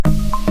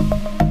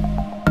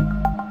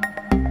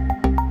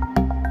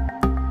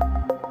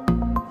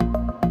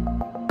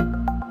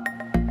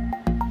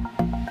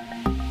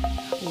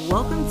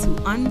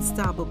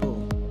Unstoppable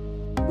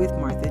with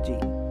Martha G.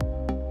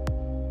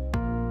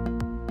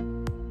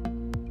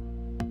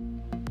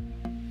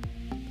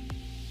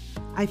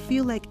 I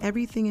feel like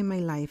everything in my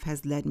life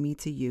has led me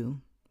to you.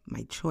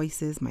 My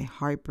choices, my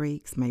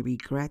heartbreaks, my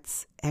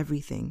regrets,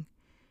 everything.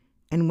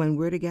 And when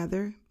we're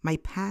together, my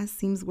past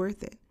seems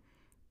worth it.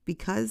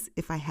 Because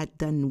if I had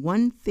done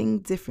one thing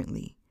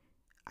differently,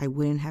 I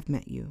wouldn't have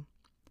met you.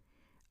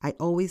 I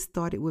always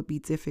thought it would be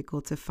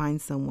difficult to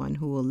find someone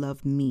who will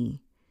love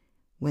me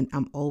when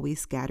I'm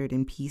always scattered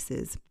in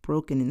pieces,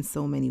 broken in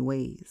so many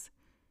ways.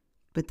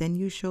 But then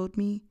you showed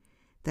me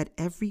that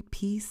every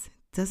piece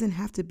doesn't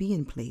have to be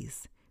in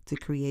place to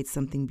create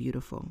something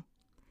beautiful.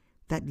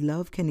 That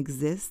love can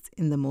exist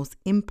in the most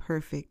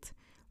imperfect,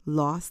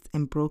 lost,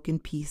 and broken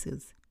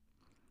pieces.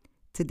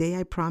 Today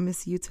I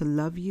promise you to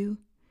love you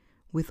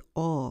with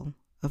all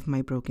of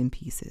my broken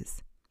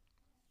pieces.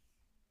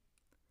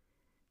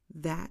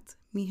 That,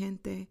 mi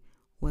gente,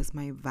 was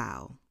my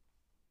vow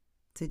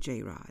to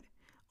J-Rod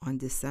on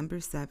December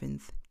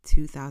 7th,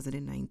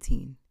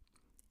 2019.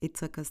 It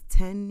took us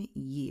 10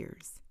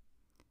 years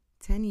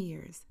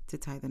to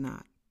tie the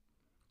knot.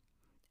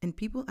 And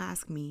people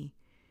ask me,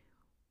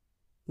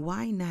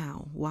 why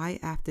now? Why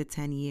after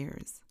 10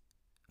 years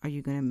are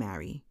you going to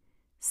marry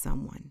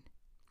someone?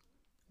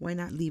 Why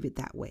not leave it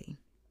that way?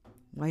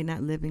 Why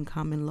not live in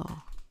common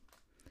law?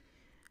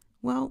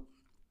 Well,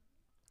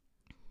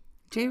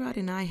 J-Rod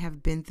and I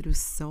have been through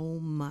so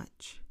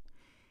much.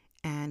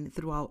 And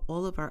throughout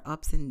all of our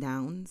ups and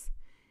downs,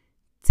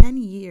 10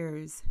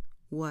 years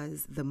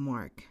was the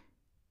mark.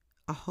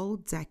 A whole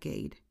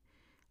decade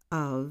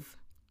of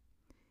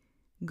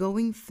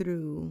going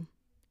through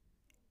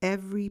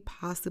every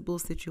possible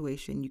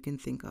situation you can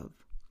think of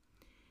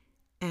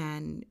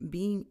and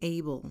being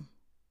able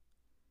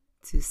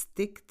to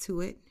stick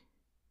to it,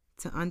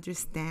 to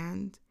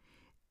understand,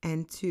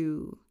 and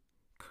to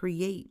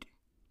create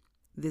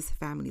this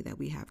family that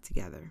we have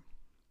together.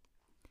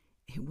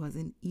 It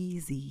wasn't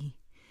easy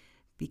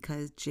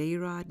because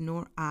J-Rod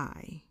nor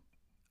I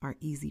are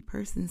easy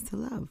persons to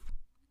love.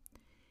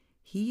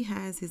 He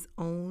has his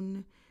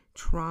own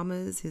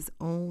traumas, his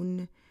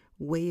own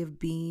way of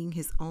being,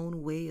 his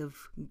own way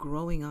of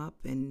growing up,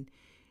 and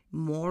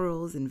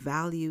morals and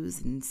values,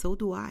 and so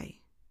do I.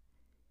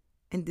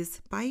 And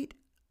despite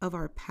of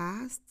our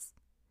pasts,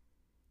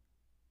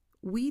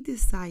 we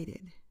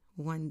decided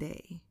one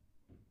day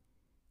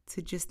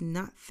to just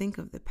not think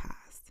of the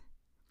past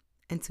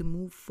and to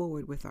move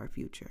forward with our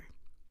future.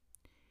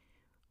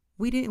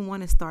 We didn't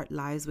want to start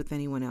lives with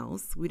anyone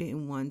else. We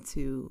didn't want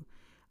to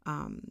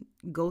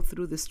go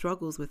through the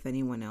struggles with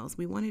anyone else.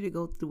 We wanted to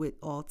go through it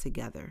all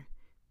together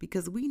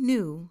because we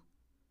knew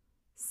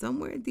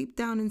somewhere deep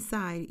down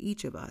inside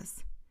each of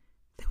us,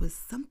 there was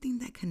something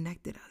that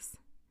connected us.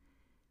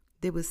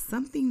 There was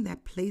something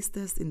that placed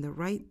us in the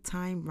right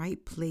time,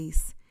 right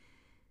place,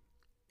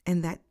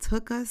 and that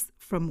took us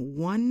from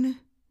one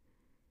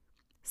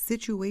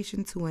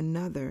situation to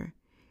another,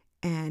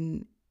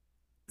 and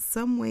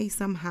some way,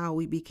 somehow,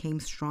 we became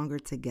stronger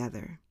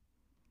together.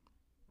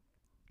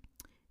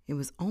 It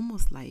was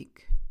almost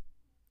like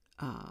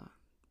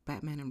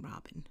Batman and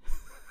Robin.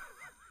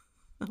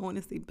 I want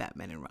to say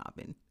Batman and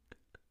Robin.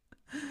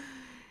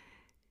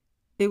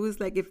 It was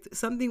like if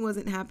something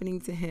wasn't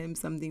happening to him,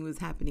 something was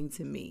happening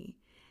to me.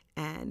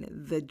 And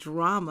the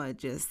drama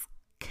just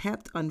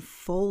kept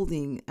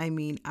unfolding. I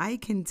mean, I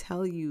can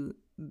tell you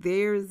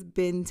there's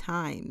been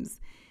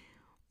times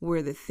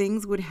where the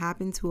things would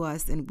happen to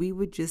us and we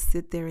would just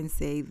sit there and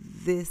say,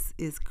 this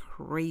is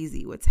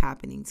crazy what's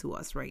happening to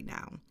us right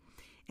now.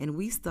 And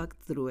we stuck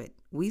through it.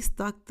 We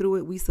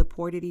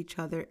supported each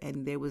other,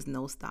 and there was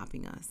no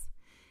stopping us.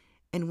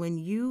 And when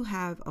you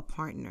have a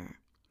partner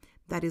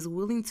that is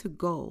willing to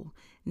go,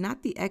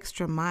 not the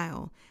extra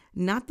mile,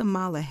 not the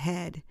mile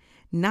ahead,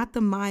 not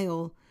the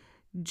mile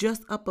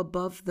just up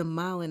above the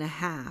mile and a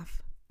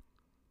half,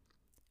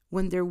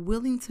 when they're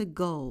willing to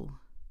go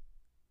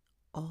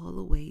all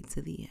the way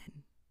to the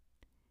end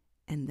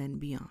and then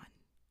beyond,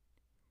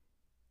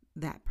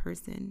 that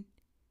person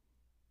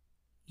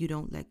you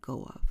don't let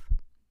go of.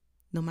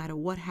 No matter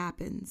what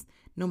happens,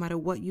 no matter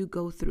what you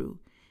go through,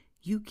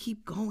 you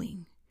keep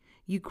going.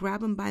 You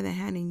grab them by the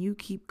hand and you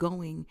keep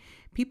going.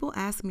 People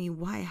ask me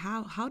why,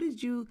 how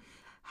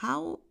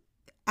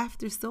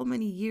after so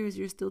many years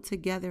you're still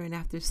together, and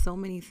after so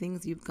many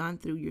things you've gone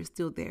through, you're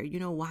still there. You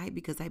know why?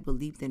 Because I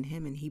believed in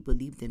him and he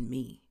believed in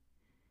me.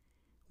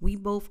 We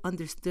both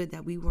understood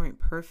that we weren't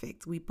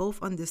perfect. We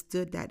both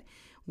understood that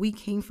we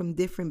came from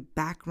different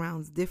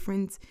backgrounds,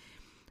 different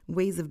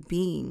ways of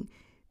being,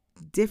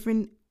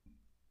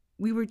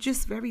 we were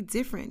just very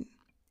different.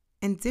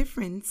 And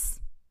difference,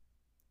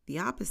 the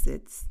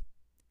opposites,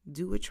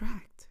 do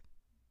attract.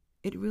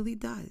 It really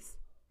does.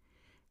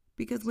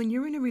 Because when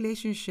you're in a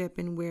relationship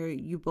and where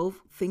you both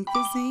think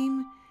the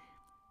same,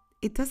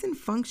 it doesn't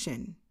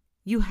function.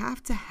 You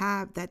have to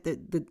have that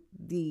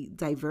the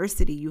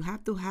diversity. You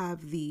have to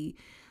have the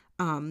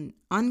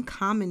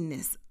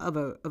uncommonness of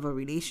a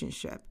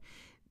relationship.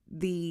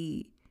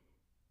 The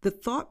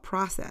thought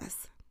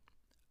process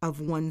of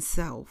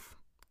oneself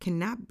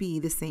cannot be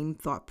the same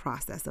thought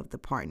process of the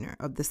partner,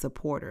 of the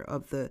supporter,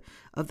 of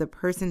the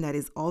person that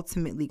is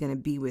ultimately going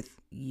to be with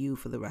you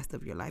for the rest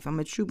of your life. I'm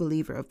a true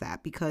believer of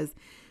that, because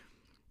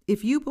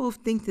if you both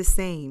think the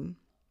same,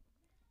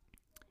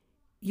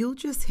 you'll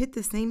just hit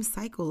the same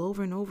cycle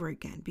over and over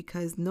again,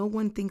 because no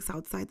one thinks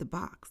outside the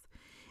box.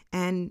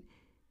 And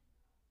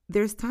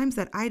there's times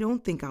that I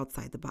don't think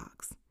outside the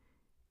box.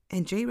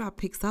 And J-Rob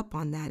picks up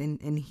on that,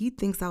 and he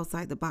thinks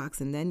outside the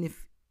box. And then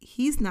if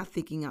he's not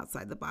thinking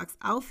outside the box,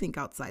 I'll think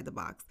outside the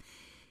box.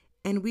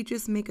 And we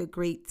just make a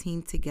great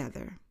team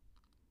together.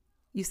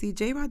 You see,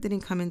 J-Rod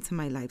didn't come into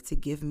my life to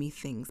give me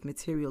things,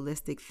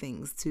 materialistic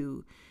things,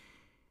 to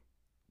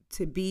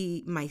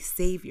be my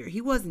savior.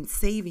 He wasn't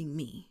saving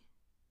me.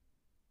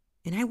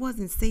 And I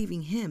wasn't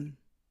saving him.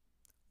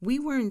 We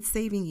weren't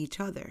saving each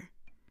other.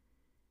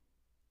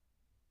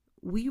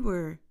 We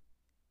were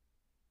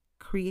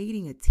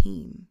creating a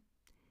team.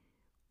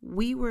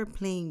 We were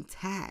playing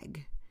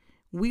tag.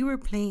 We were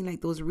playing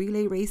like those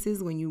relay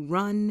races when you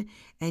run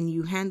and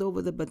you hand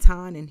over the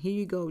baton and here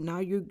you go, now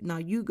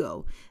you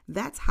go.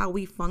 That's how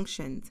we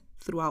functioned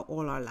throughout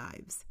all our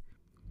lives.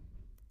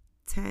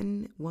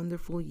 10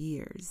 wonderful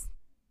years.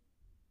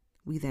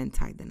 We then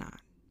tied the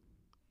knot.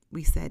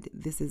 We said,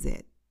 this is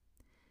it.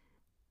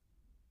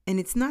 And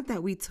it's not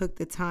that we took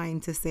the time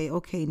to say,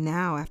 okay,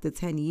 now after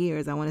 10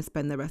 years, I want to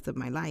spend the rest of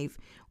my life.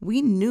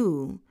 We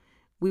knew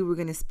we were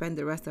going to spend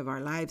the rest of our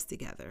lives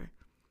together.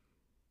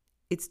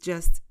 It's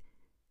just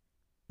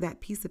that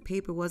piece of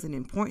paper wasn't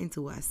important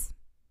to us.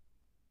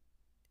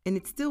 And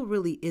it still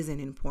really isn't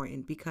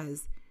important,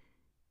 because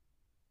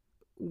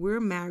we're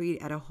married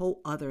at a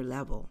whole other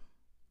level.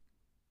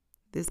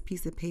 This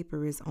piece of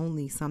paper is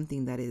only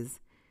something that is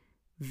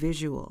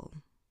visual,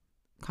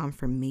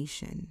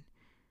 confirmation.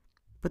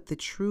 But the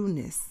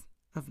trueness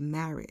of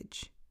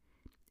marriage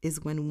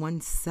is when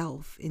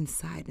oneself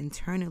inside,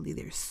 internally,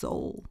 their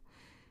soul,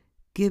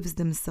 gives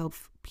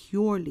themselves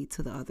purely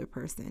to the other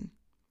person.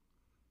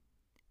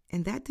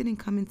 And that didn't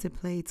come into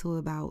play till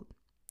about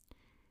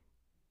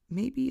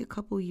maybe a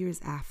couple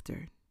years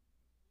after,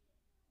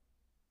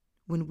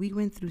 when we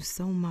went through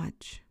so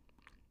much.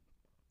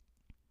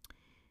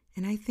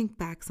 And I think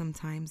back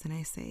sometimes and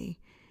I say,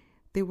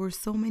 there were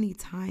so many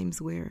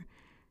times where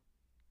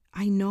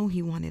I know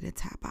he wanted to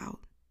tap out.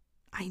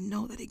 I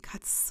know that it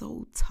got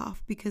so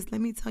tough, because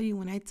let me tell you,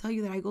 when I tell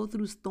you that I go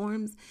through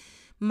storms,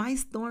 my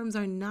storms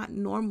are not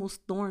normal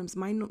storms.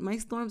 My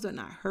storms are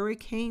not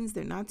hurricanes.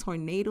 They're not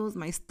tornadoes.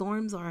 My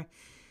storms are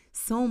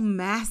so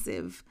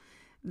massive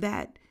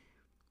that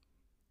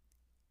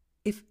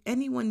if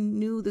anyone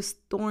knew the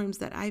storms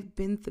that I've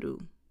been through,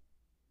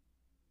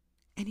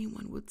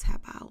 anyone would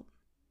tap out.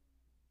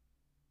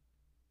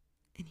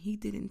 And he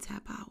didn't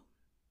tap out.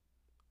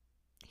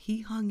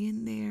 He hung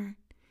in there.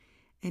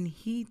 And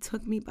he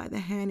took me by the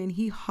hand and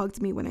he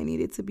hugged me when I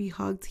needed to be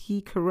hugged.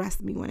 He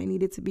caressed me when I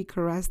needed to be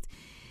caressed.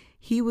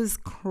 He was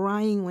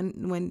crying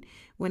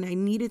when I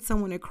needed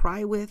someone to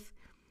cry with.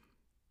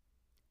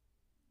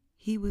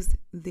 He was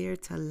there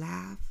to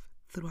laugh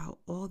throughout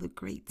all the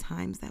great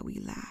times that we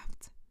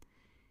laughed.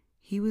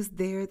 He was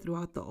there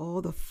throughout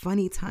all the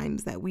funny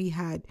times that we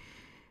had.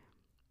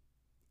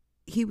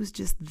 He was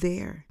just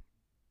there,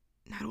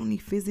 not only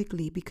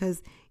physically,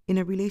 because in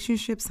a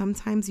relationship,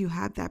 sometimes you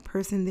have that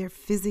person there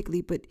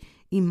physically, but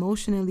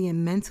emotionally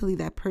and mentally,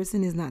 that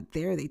person is not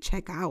there. They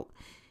check out.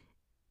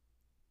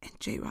 And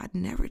J-Rod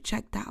never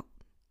checked out.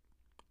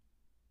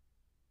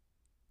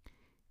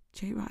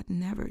 J-Rod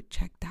never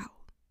checked out.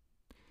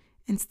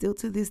 And still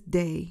to this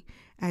day,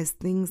 as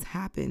things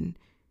happen,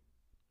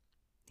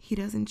 he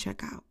doesn't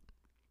check out.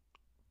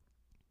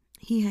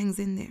 He hangs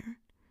in there.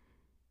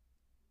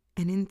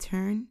 And in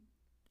turn,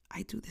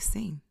 I do the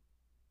same.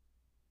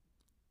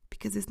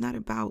 Because it's not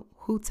about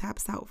who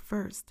taps out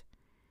first.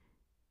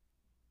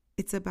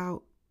 It's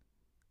about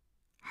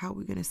how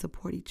we're going to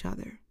support each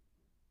other.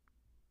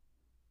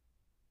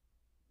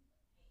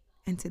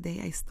 And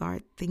today I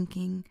start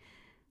thinking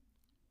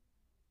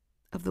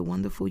of the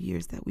wonderful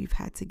years that we've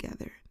had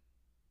together.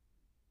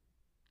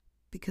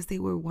 Because they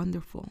were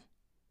wonderful.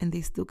 And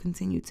they still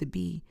continue to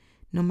be,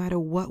 no matter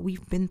what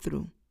we've been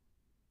through.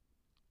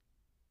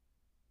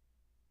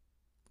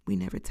 We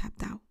never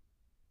tapped out.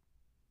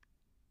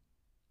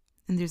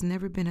 And there's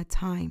never been a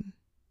time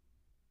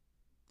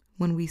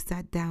when we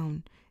sat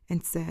down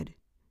and said,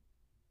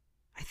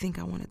 I think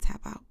I want to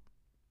tap out.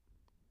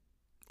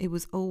 It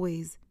was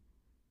always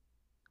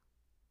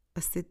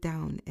a sit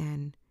down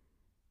and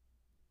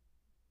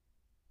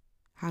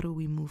how do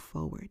we move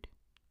forward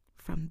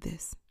from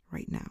this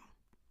right now?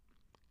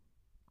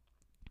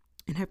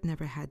 And I've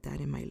never had that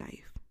in my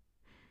life.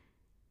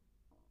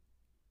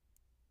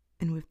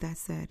 And with that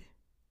said,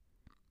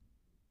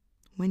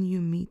 when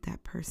you meet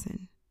that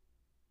person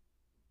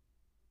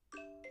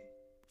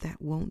that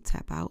won't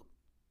tap out,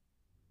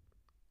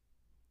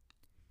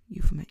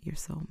 you've met your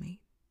soulmate.